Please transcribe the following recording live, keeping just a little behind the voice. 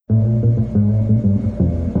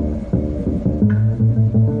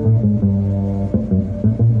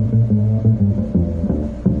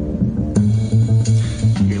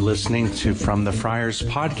listening to From the Friars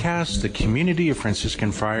podcast, the community of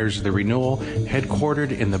Franciscan Friars of the Renewal,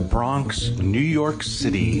 headquartered in the Bronx, New York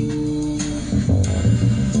City.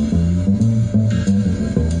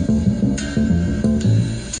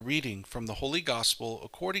 Reading from the Holy Gospel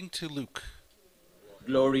according to Luke.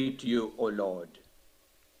 Glory to you, O Lord.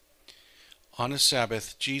 On a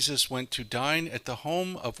Sabbath, Jesus went to dine at the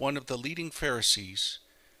home of one of the leading Pharisees.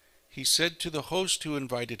 He said to the host who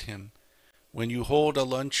invited him, "When you hold a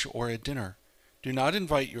lunch or a dinner, do not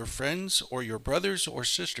invite your friends or your brothers or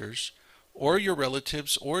sisters, or your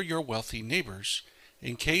relatives or your wealthy neighbors,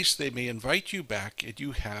 in case they may invite you back and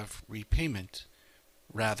you have repayment.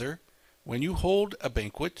 Rather, when you hold a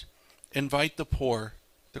banquet, invite the poor,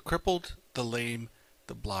 the crippled, the lame,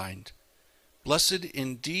 the blind. Blessed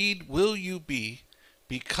indeed will you be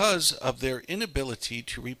because of their inability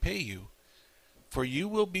to repay you, for you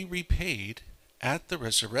will be repaid at the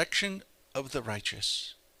resurrection of the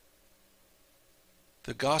righteous."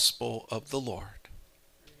 The Gospel of the Lord.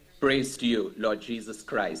 Praise to you, Lord Jesus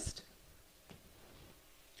Christ.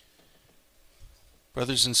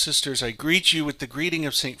 Brothers and sisters, I greet you with the greeting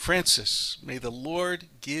of St. Francis. May the Lord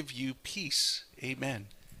give you peace. Amen.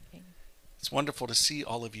 It's wonderful to see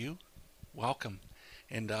all of you. Welcome.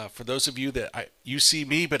 And for those of you that you see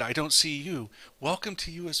me, but I don't see you, welcome to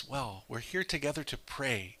you as well. We're here together to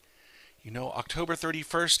pray. You know, October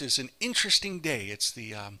 31st is an interesting day. It's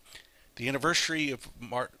the anniversary of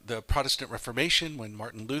the Protestant Reformation, when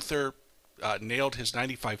Martin Luther nailed his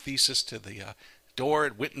 95 Theses to the door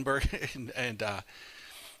at Wittenberg. and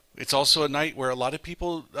it's also a night where a lot of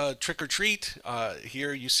people trick or treat.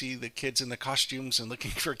 Here you see the kids in the costumes and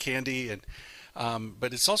looking for candy.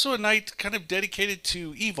 But it's also a night kind of dedicated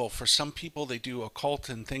to evil. For some people, they do occult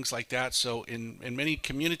and things like that. So in many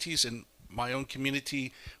communities, in my own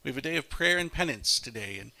community, we have a day of prayer and penance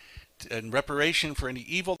today, and reparation for any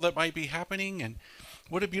evil that might be happening. And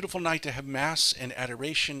what a beautiful night to have Mass and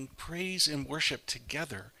adoration, praise and worship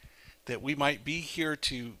together, that we might be here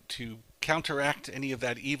to counteract any of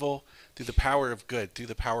that evil through the power of good, through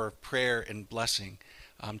the power of prayer and blessing.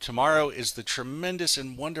 Tomorrow is the tremendous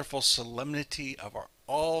and wonderful solemnity of our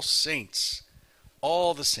all saints,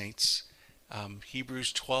 all the saints.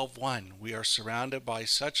 Hebrews 12:1. We are surrounded by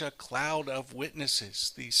such a cloud of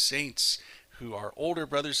witnesses, these saints who are older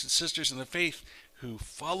brothers and sisters in the faith, who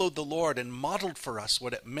followed the Lord and modeled for us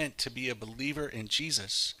what it meant to be a believer in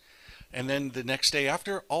Jesus. And then the next day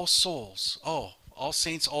after, All Souls. Oh, All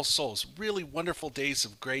Saints, All Souls. Really wonderful days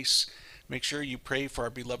of grace. Make sure you pray for our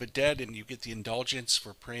beloved dead, and you get the indulgence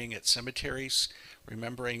for praying at cemeteries,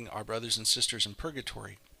 remembering our brothers and sisters in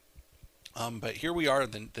purgatory. But here we are,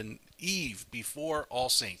 the eve before All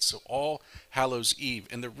Saints, so All Hallows Eve.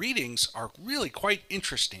 And the readings are really quite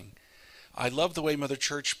interesting. I love the way Mother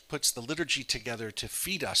Church puts the liturgy together to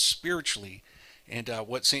feed us spiritually. And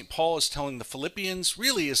what St. Paul is telling the Philippians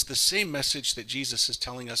really is the same message that Jesus is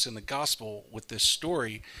telling us in the gospel with this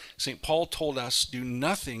story. St. Paul told us, do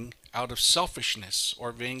nothing out of selfishness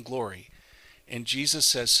or vainglory. And Jesus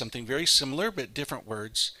says something very similar, but different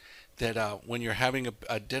words, that when you're having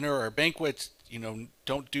a dinner or a banquet,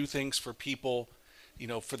 don't do things for people,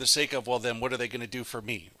 for the sake of, well, then what are they going to do for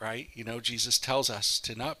me, right? Jesus tells us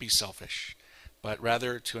to not be selfish, but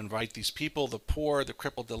rather to invite these people, the poor, the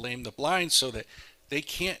crippled, the lame, the blind, so that they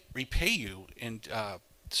can't repay you. And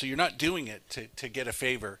so you're not doing it to get a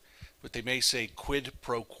favor, but they may say quid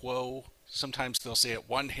pro quo. Sometimes they'll say it,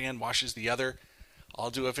 one hand washes the other. I'll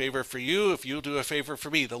do a favor for you if you'll do a favor for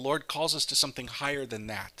me. The Lord calls us to something higher than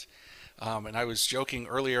that. And I was joking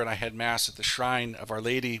earlier, and I had Mass at the Shrine of Our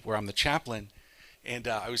Lady, where I'm the chaplain. And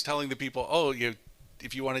I was telling the people,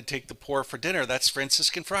 if you want to take the poor for dinner, that's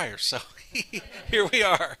Franciscan Friars. So here we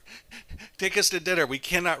are. Take us to dinner. We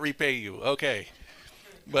cannot repay you. Okay.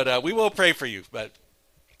 But we will pray for you. But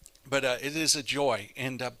it is a joy.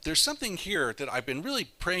 And there's something here that I've been really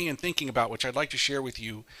praying and thinking about, which I'd like to share with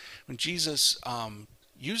you. When Jesus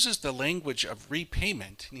uses the language of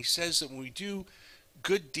repayment, and he says that when we do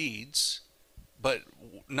good deeds, but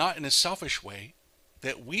not in a selfish way,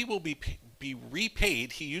 that we will be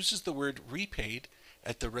repaid. He uses the word repaid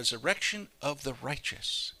at the resurrection of the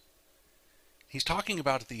righteous. He's talking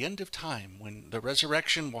about at the end of time, when the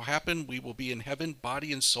resurrection will happen, we will be in heaven,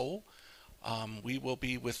 body and soul. We will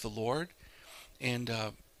be with the Lord. And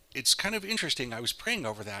it's kind of interesting. I was praying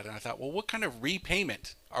over that, and I thought, well, what kind of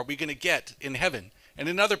repayment are we going to get in heaven? And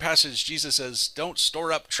in another passage, Jesus says, don't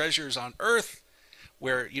store up treasures on earth,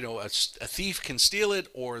 where a thief can steal it,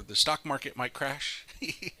 or the stock market might crash,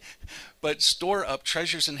 but store up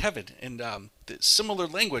treasures in heaven. And similar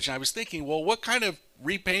language. And I was thinking, well, what kind of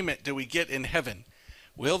repayment do we get in heaven?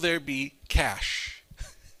 Will there be cash?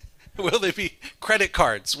 Will there be credit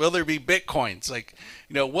cards? Will there be bitcoins? Like,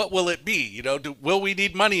 what will it be? Will we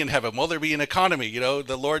need money in heaven? Will there be an economy?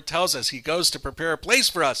 The Lord tells us he goes to prepare a place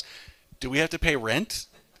for us. Do we have to pay rent?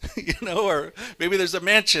 Or maybe there's a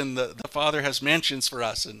mansion. The Father has mansions for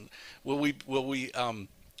us, and will we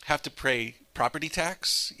have to pay property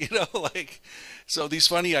tax? So these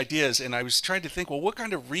funny ideas. And I was trying to think, well, what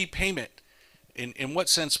kind of repayment? In what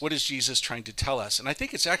sense? What is Jesus trying to tell us? And I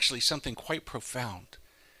think it's actually something quite profound.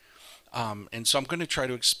 And so I'm going to try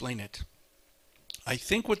to explain it. I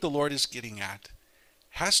think what the Lord is getting at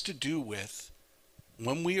has to do with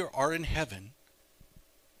when we are in heaven,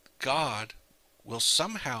 God will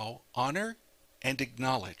somehow honor and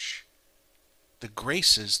acknowledge the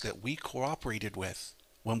graces that we cooperated with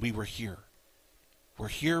when we were here. We're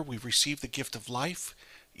here, we've received the gift of life.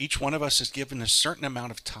 Each one of us is given a certain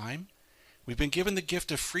amount of time. We've been given the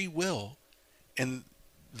gift of free will and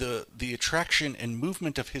the attraction and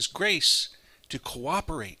movement of his grace to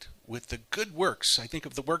cooperate with the good works. I think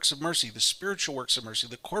of the works of mercy, the spiritual works of mercy,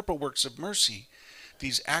 the corporal works of mercy,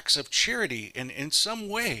 these acts of charity. And in some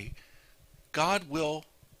way, God will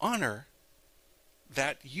honor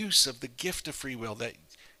that use of the gift of free will, that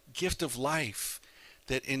gift of life,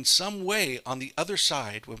 that in some way on the other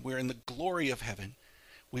side, when we're in the glory of heaven,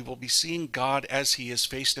 we will be seeing God as he is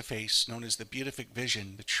face to face, known as the beatific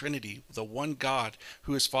vision, the Trinity, the one God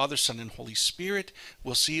who is Father, Son, and Holy Spirit.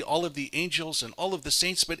 We'll see all of the angels and all of the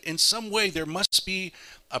saints, but in some way there must be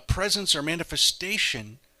a presence or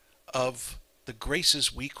manifestation of the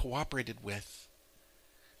graces we cooperated with.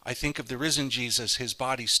 I think of the risen Jesus. His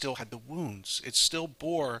body still had the wounds. It still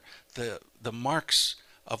bore the marks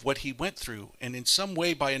of what he went through. And in some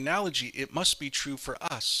way, by analogy, it must be true for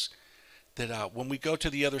us that when we go to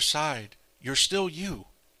the other side, you're still you.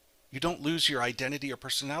 You don't lose your identity or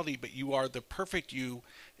personality, but you are the perfect you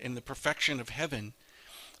in the perfection of heaven.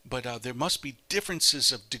 But there must be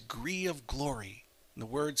differences of degree of glory. In the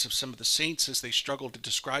words of some of the saints as they struggle to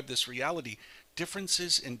describe this reality,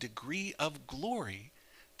 differences in degree of glory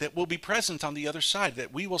that will be present on the other side,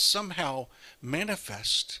 that we will somehow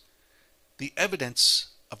manifest the evidence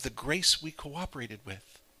of the grace we cooperated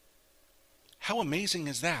with. How amazing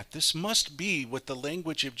is that? This must be what the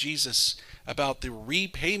language of Jesus about the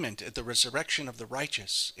repayment at the resurrection of the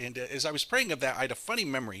righteous. And as I was praying of that, I had a funny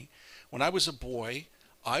memory. When I was a boy,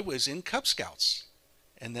 I was in Cub Scouts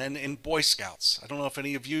and then in Boy Scouts. I don't know if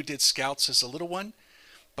any of you did Scouts as a little one,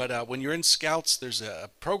 but when you're in Scouts, there's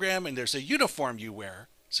a program and there's a uniform you wear.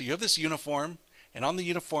 So you have this uniform, and on the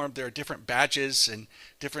uniform there are different badges and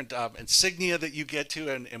different insignia that you get to.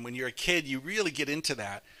 And when you're a kid, you really get into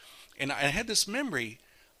that. And I had this memory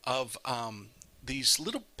of these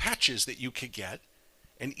little patches that you could get,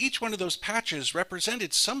 and each one of those patches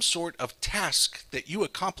represented some sort of task that you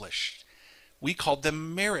accomplished. We called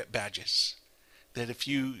them merit badges. That if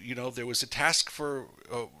there was a task for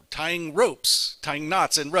tying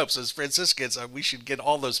knots and ropes. As Franciscans, we should get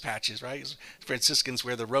all those patches, right? Franciscans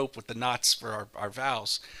wear the rope with the knots for our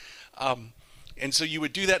vows. And so you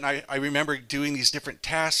would do that, and I remember doing these different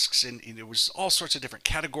tasks, and there was all sorts of different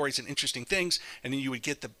categories and interesting things, and then you would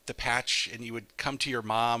get the patch, and you would come to your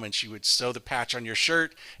mom, and she would sew the patch on your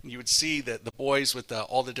shirt, and you would see the boys with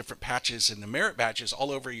all the different patches and the merit badges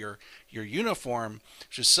all over your uniform,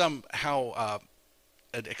 which is somehow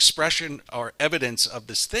an expression or evidence of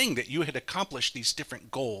this thing that you had accomplished these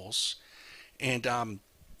different goals. And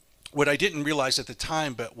what I didn't realize at the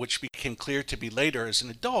time, but which became clear to me later as an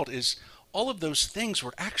adult, is all of those things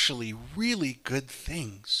were actually really good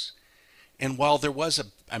things. And while there was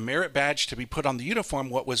a merit badge to be put on the uniform,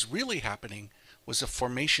 what was really happening was a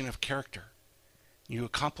formation of character. You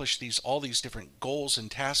accomplished all these different goals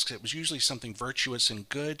and tasks. It was usually something virtuous and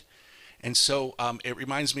good. And so it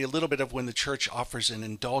reminds me a little bit of when the church offers an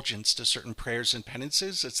indulgence to certain prayers and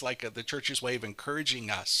penances. It's like the church's way of encouraging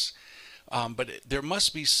us. But there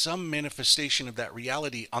must be some manifestation of that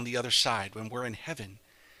reality on the other side when we're in heaven,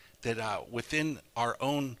 that within our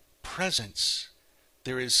own presence,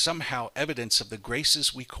 there is somehow evidence of the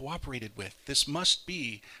graces we cooperated with. This must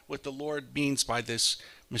be what the Lord means by this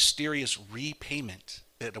mysterious repayment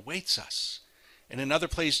that awaits us. In another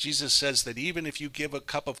place, Jesus says that even if you give a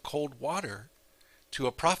cup of cold water to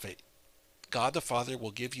a prophet, God the Father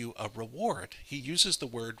will give you a reward. He uses the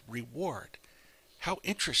word reward. How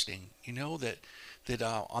interesting, that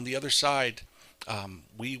on the other side,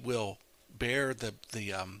 we will bear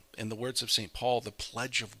in the words of St. Paul, the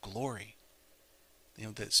pledge of glory.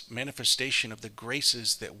 This manifestation of the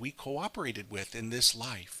graces that we cooperated with in this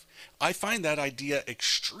life. I find that idea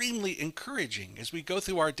extremely encouraging as we go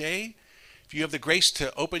through our day. If you have the grace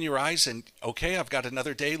to open your eyes and, okay, I've got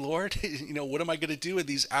another day, Lord, what am I going to do in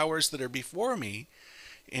these hours that are before me?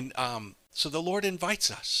 And so the Lord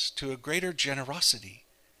invites us to a greater generosity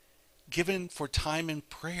given for time in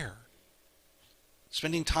prayer.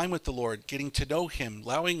 Spending time with the Lord, getting to know him,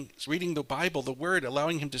 reading the Bible, the Word,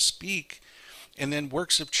 allowing him to speak, and then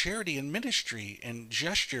works of charity and ministry and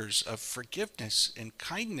gestures of forgiveness and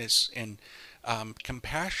kindness and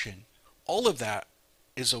compassion. All of that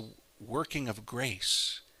is a working of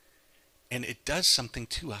grace, and it does something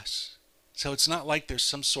to us. So it's not like there's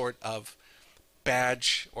some sort of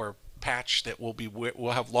badge or patch that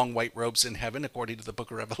we'll have long white robes in heaven, according to the book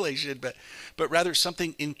of Revelation, but rather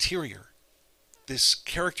something interior. This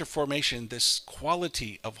character formation, this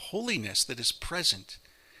quality of holiness that is present.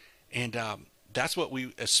 And that's what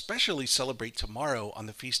we especially celebrate tomorrow on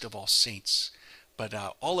the Feast of All Saints. But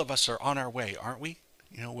all of us are on our way, aren't we?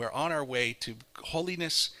 We're on our way to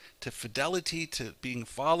holiness, to fidelity, to being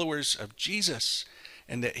followers of Jesus.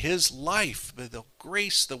 And that his life, the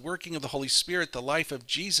grace, the working of the Holy Spirit, the life of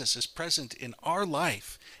Jesus is present in our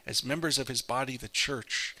life as members of his body, the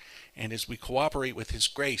church. And as we cooperate with his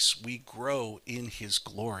grace, we grow in his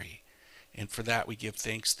glory. And for that, we give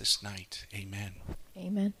thanks this night. Amen.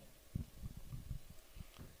 Amen.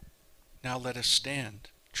 Now let us stand,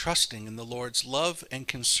 trusting in the Lord's love and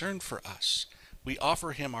concern for us. We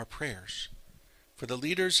offer him our prayers. For the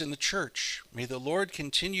leaders in the church, may the Lord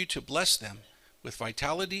continue to bless them with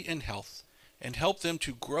vitality and health, and help them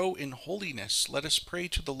to grow in holiness. Let us pray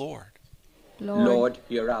to the Lord. Lord,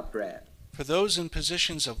 hear our prayer. For those in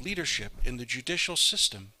positions of leadership in the judicial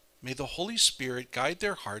system, may the Holy Spirit guide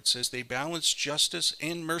their hearts as they balance justice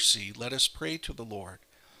and mercy. Let us pray to the Lord.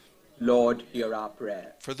 Lord, hear our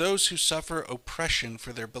prayer. For those who suffer oppression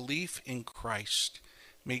for their belief in Christ,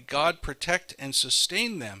 may God protect and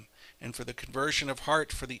sustain them. And for the conversion of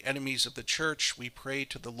heart for the enemies of the church, we pray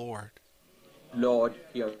to the Lord. Lord,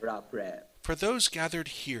 hear our prayer. For those gathered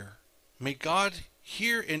here, may God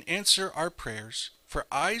hear and answer our prayers, for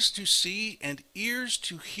eyes to see and ears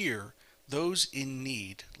to hear those in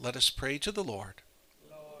need. Let us pray to the Lord.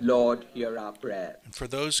 Lord, hear our prayer. And for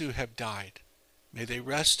those who have died, may they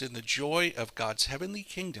rest in the joy of God's heavenly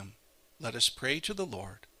kingdom. Let us pray to the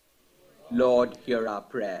Lord. Lord, hear our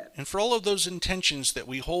prayer. And for all of those intentions that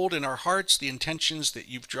we hold in our hearts, the intentions that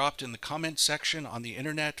you've dropped in the comment section on the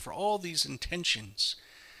internet, for all these intentions,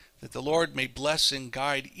 that the Lord may bless and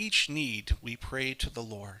guide each need, we pray to the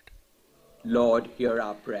Lord. Lord, hear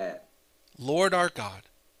our prayer. Lord our God,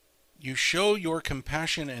 you show your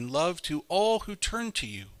compassion and love to all who turn to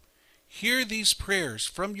you. Hear these prayers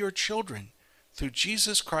from your children, through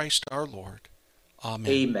Jesus Christ our Lord. Amen.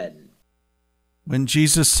 Amen. When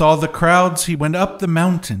Jesus saw the crowds, he went up the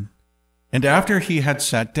mountain, and after he had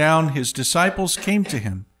sat down, his disciples came to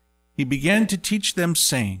him. He began to teach them,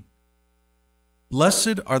 saying,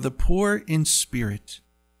 Blessed are the poor in spirit,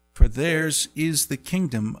 for theirs is the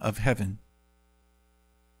kingdom of heaven.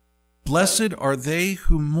 Blessed are they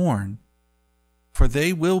who mourn, for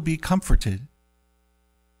they will be comforted.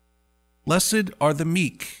 Blessed are the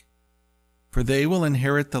meek, for they will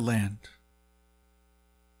inherit the land.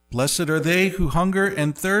 Blessed are they who hunger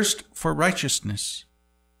and thirst for righteousness,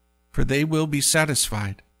 for they will be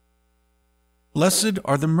satisfied. Blessed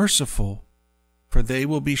are the merciful, for they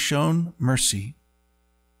will be shown mercy.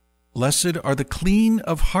 Blessed are the clean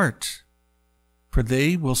of heart, for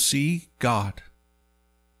they will see God.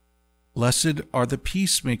 Blessed are the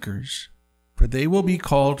peacemakers, for they will be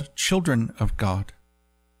called children of God.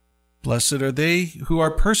 Blessed are they who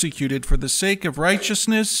are persecuted for the sake of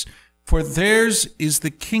righteousness, for theirs is the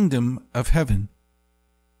kingdom of heaven.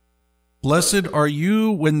 Blessed are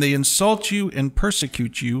you when they insult you and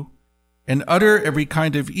persecute you, and utter every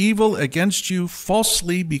kind of evil against you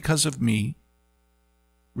falsely because of me.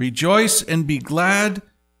 Rejoice and be glad,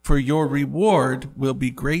 for your reward will be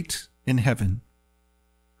great in heaven.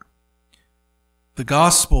 The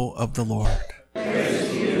Gospel of the Lord. Praise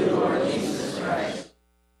to you, Lord Jesus Christ.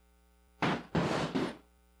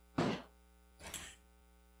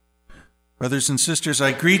 Brothers and sisters,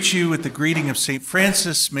 I greet you with the greeting of St.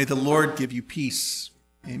 Francis. May the Lord give you peace.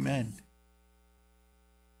 Amen.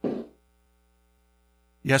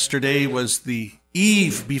 Yesterday was the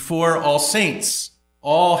eve before All Saints,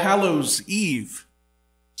 All Hallows Eve.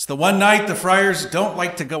 It's the one night the friars don't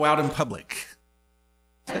like to go out in public.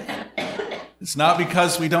 It's not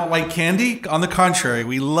because we don't like candy. On the contrary,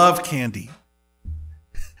 we love candy.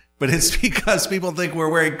 But it's because people think we're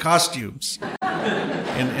wearing costumes.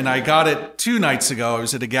 And I got it 2 nights ago. I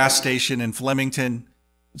was at a gas station in Flemington.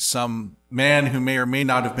 Some man who may or may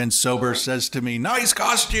not have been sober says to me, "Nice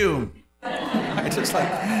costume." I just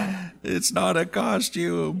like, It's not a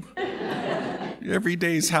costume. Every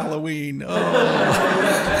day's Halloween. Oh.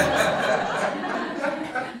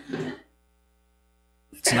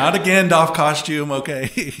 It's not a Gandalf costume,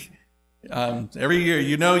 okay? Every year,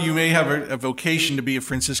 you may have a vocation to be a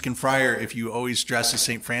Franciscan friar if you always dress as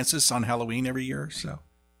St. Francis on Halloween every year. So,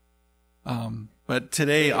 but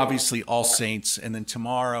today, obviously, All Saints, and then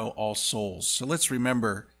tomorrow, All Souls. So let's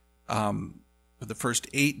remember, for the first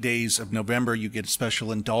 8 days of November, you get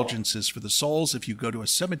special indulgences for the souls if you go to a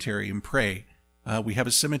cemetery and pray. We have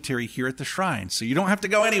a cemetery here at the shrine, so you don't have to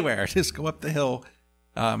go anywhere. Just go up the hill.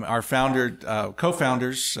 Our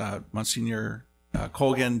co-founders, Monsignor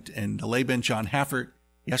Colgan and the layman John Haffert.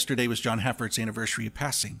 Yesterday was John Haffert's anniversary of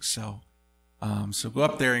passing, so go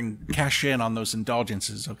up there and cash in on those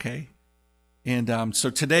indulgences, okay? And so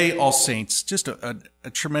today, All Saints, just a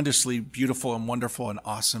tremendously beautiful and wonderful and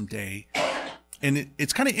awesome day. And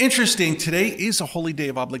it's kind of interesting. Today is a holy day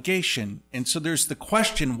of obligation. And so there's the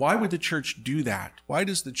question, why would the church do that? Why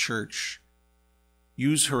does the church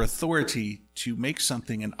use her authority to make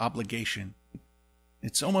something an obligation?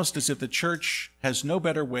 It's almost as if the church has no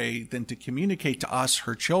better way than to communicate to us,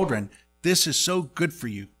 her children, this is so good for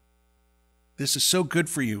you. This is so good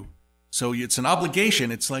for you. So it's an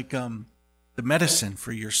obligation. It's like the medicine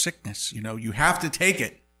for your sickness. You have to take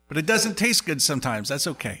it, but it doesn't taste good sometimes. That's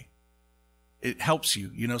okay. It helps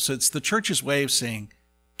you, so it's the church's way of saying,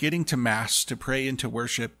 getting to Mass, to pray and to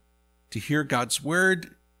worship, to hear God's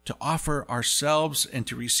word, to offer ourselves and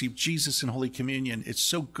to receive Jesus in Holy Communion. It's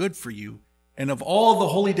so good for you. And of all the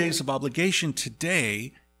holy days of obligation,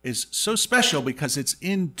 today is so special because it's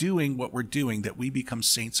in doing what we're doing that we become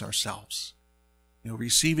saints ourselves,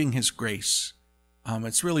 receiving his grace.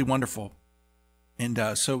 It's really wonderful. And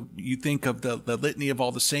so you think of the litany of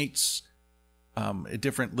all the saints, at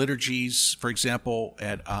different liturgies, for example,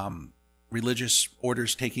 at religious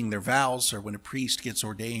orders taking their vows, or when a priest gets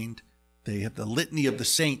ordained, they have the litany of the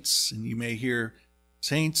saints, and you may hear,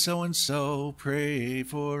 Saint so-and-so, pray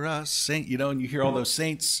for us, Saint, and you hear all those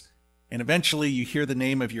saints, and eventually you hear the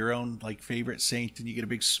name of your own, favorite saint, and you get a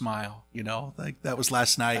big smile, like that was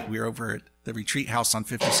last night. We were over at the retreat house on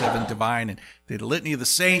 57 Divine, and they had a litany of the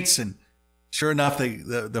saints, and sure enough,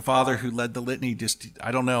 the father who led the litany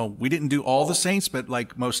I don't know, we didn't do all the saints, but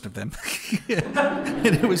most of them. And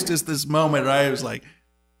it was just this moment, right? It was like,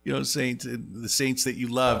 saints, the saints that you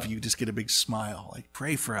love, you just get a big smile,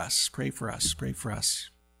 pray for us, pray for us, pray for us.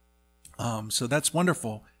 So that's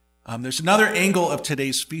wonderful. There's another angle of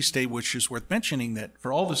today's feast day, which is worth mentioning, that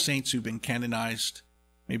for all the saints who've been canonized,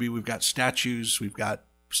 maybe we've got statues, we've got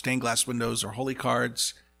stained glass windows or holy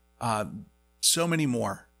cards, so many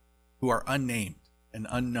more who are unnamed and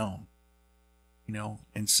unknown,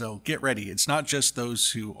 and so get ready. It's not just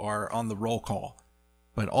those who are on the roll call,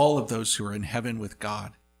 but all of those who are in heaven with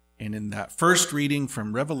God. And in that first reading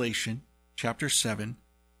from Revelation chapter 7,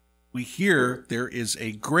 we hear there is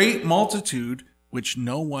a great multitude which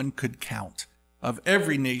no one could count, of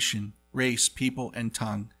every nation, race, people, and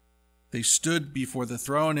tongue. They stood before the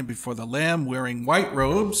throne and before the Lamb wearing white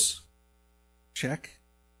robes, check,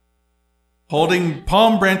 holding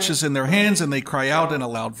palm branches in their hands, and they cry out in a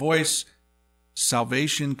loud voice,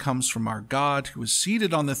 salvation comes from our God who is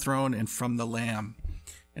seated on the throne and from the Lamb.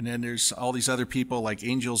 And then there's all these other people like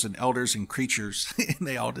angels and elders and creatures, and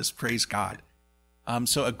they all just praise God.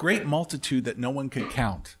 So a great multitude that no one could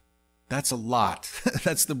count. That's a lot.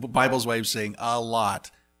 That's the Bible's way of saying a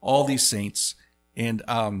lot. All these saints, and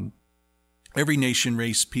every nation,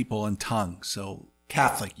 race, people, and tongue. So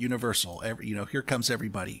Catholic, universal, here comes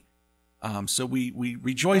everybody. So we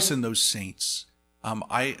rejoice in those saints.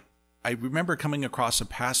 I remember coming across a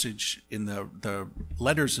passage in the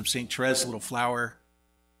letters of St. Therese Little Flower,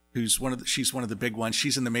 she's one of the big ones.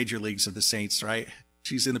 She's in the major leagues of the saints, right?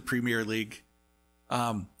 She's in the Premier League.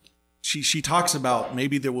 She talks about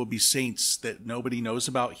maybe there will be saints that nobody knows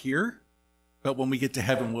about here, but when we get to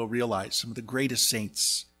heaven, we'll realize some of the greatest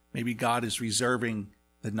saints. Maybe God is reserving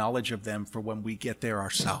the knowledge of them for when we get there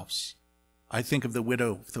ourselves. I think of the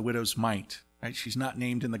widow's mite, right? She's not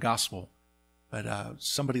named in the gospel, but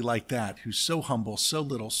somebody like that who's so humble, so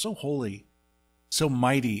little, so holy, so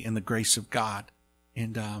mighty in the grace of God.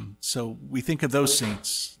 And so we think of those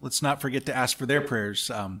saints. Let's not forget to ask for their prayers.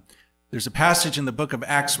 There's a passage in the book of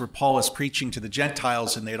Acts where Paul is preaching to the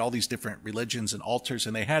Gentiles, and they had all these different religions and altars,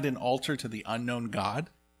 and they had an altar to the unknown God.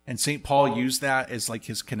 And St. Paul used that as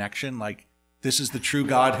his connection, this is the true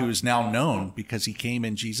God who is now known because he came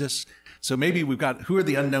in Jesus. So maybe we've got, who are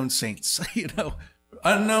the unknown saints?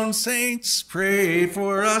 Unknown saints, pray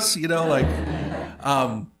for us,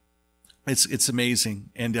 it's amazing.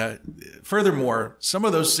 And furthermore, some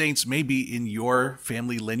of those saints may be in your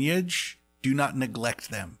family lineage. Do not neglect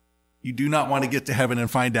them. You do not want to get to heaven and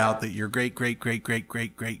find out that your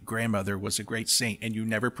great-great-great-great-great-great-grandmother was a great saint and you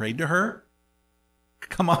never prayed to her.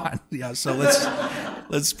 Come on. Yeah, so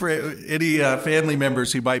let's pray. Any family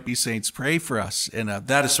members who might be saints, pray for us. And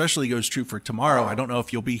that especially goes true for tomorrow. I don't know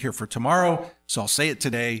if you'll be here for tomorrow, so I'll say it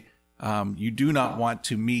today. You do not want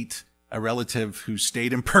to meet a relative who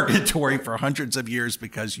stayed in purgatory for hundreds of years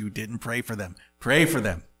because you didn't pray for them. Pray for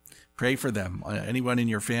them. Pray for them. Anyone in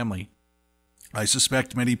your family. I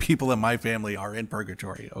suspect many people in my family are in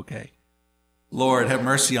purgatory. Okay. Lord, have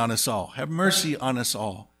mercy on us all. Have mercy on us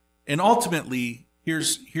all. And ultimately,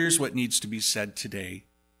 here's what needs to be said today.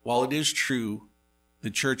 While it is true, the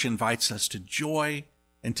church invites us to joy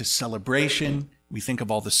and to celebration. We think of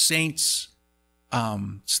all the saints.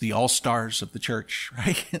 It's the all-stars of the church,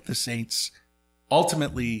 right? The saints.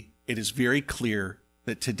 Ultimately, it is very clear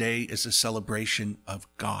that today is a celebration of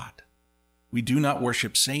God. We do not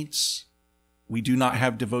worship saints. We do not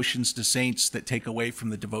have devotions to saints that take away from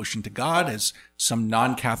the devotion to God, as some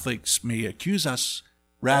non-Catholics may accuse us.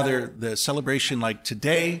 Rather, the celebration like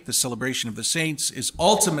today, the celebration of the saints, is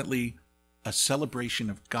ultimately a celebration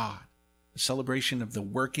of God, a celebration of the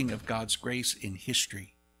working of God's grace in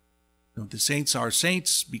history. You know, the saints are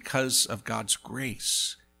saints because of God's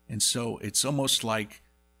grace. And so it's almost like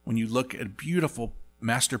when you look at beautiful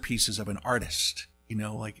masterpieces of an artist, you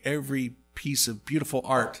know, like every piece of beautiful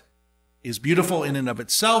art is beautiful in and of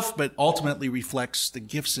itself, but ultimately reflects the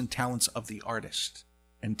gifts and talents of the artist.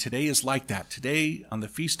 And today is like that. Today, on the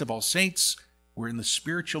Feast of All Saints, we're in the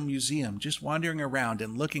spiritual museum, just wandering around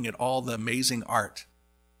and looking at all the amazing art,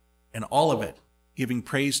 and all of it giving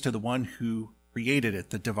praise to the one who created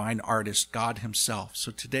it, the divine artist, God himself.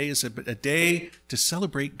 So today is a day to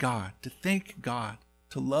celebrate God, to thank God,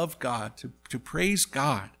 to love God, to praise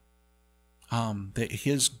God. That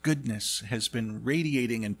his goodness has been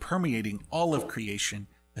radiating and permeating all of creation,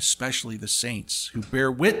 especially the saints who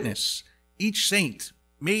bear witness. Each saint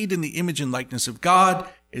made in the image and likeness of God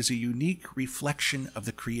is a unique reflection of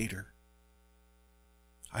the Creator.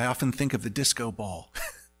 I often think of the disco ball.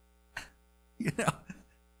 You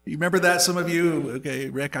remember that, some of you? Okay,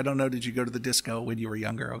 Rick, I don't know, did you go to the disco when you were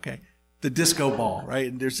younger? Okay. The disco ball,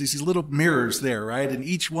 right? And there's these little mirrors there, right? And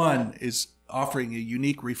each one is offering a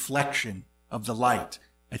unique reflection of the light.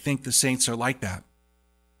 I think the saints are like that.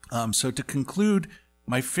 So to conclude,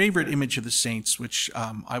 my favorite image of the saints, which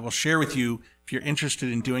I will share with you if you're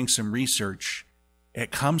interested in doing some research,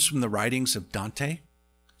 it comes from the writings of Dante.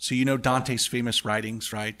 So you know Dante's famous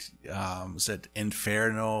writings, right? Is it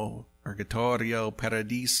Inferno, Purgatorio,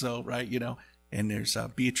 Paradiso, right? You know, and there's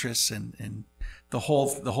Beatrice and the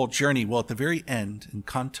whole journey. Well, at the very end, in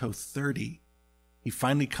Canto 30, he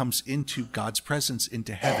finally comes into God's presence,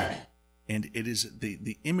 into heaven. And it is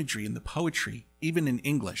the imagery and the poetry, even in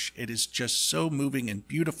English, it is just so moving and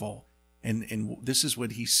beautiful. And this is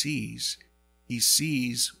what he sees. He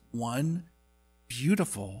sees one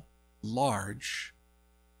beautiful, large,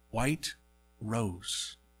 white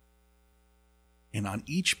rose. And on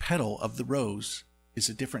each petal of the rose is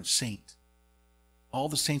a different saint. All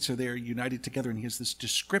the saints are there united together, and he has this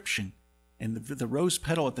description. And the rose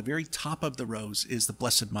petal at the very top of the rose is the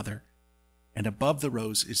Blessed Mother. And above the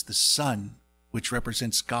rose is the sun, which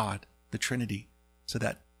represents God, the Trinity. So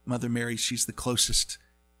that Mother Mary, she's the closest.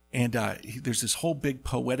 And there's this whole big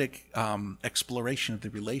poetic exploration of the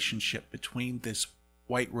relationship between this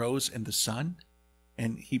white rose and the sun.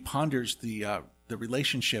 And he ponders the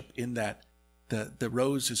relationship in that the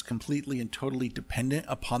rose is completely and totally dependent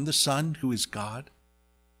upon the sun, who is God.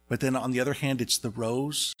 But then on the other hand, it's the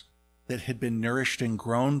rose that had been nourished and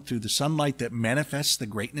grown through the sunlight that manifests the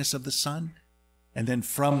greatness of the sun. And then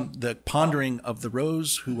from the pondering of the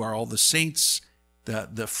rose, who are all the saints,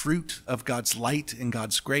 the fruit of God's light and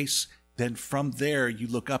God's grace, then from there you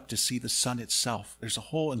look up to see the sun itself. There's a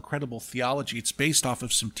whole incredible theology. It's based off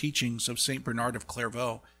of some teachings of St. Bernard of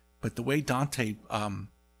Clairvaux. But the way Dante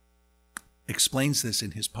explains this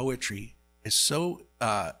in his poetry is so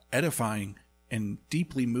edifying and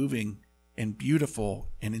deeply moving and beautiful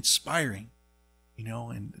and inspiring,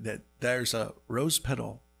 and that there's a rose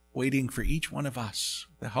petal waiting for each one of us,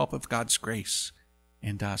 the help of God's grace.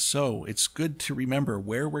 And so it's good to remember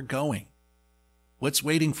where we're going, what's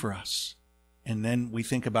waiting for us, and then we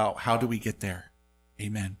think about how do we get there.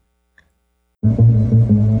 Amen.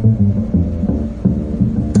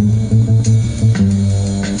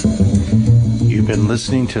 You've been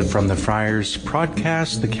listening to From the Friars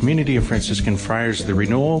podcast, the community of Franciscan Friars, the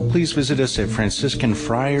Renewal. Please visit us at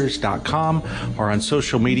franciscanfriars.com or on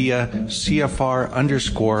social media,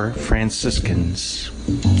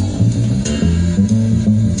 CFR_Franciscans.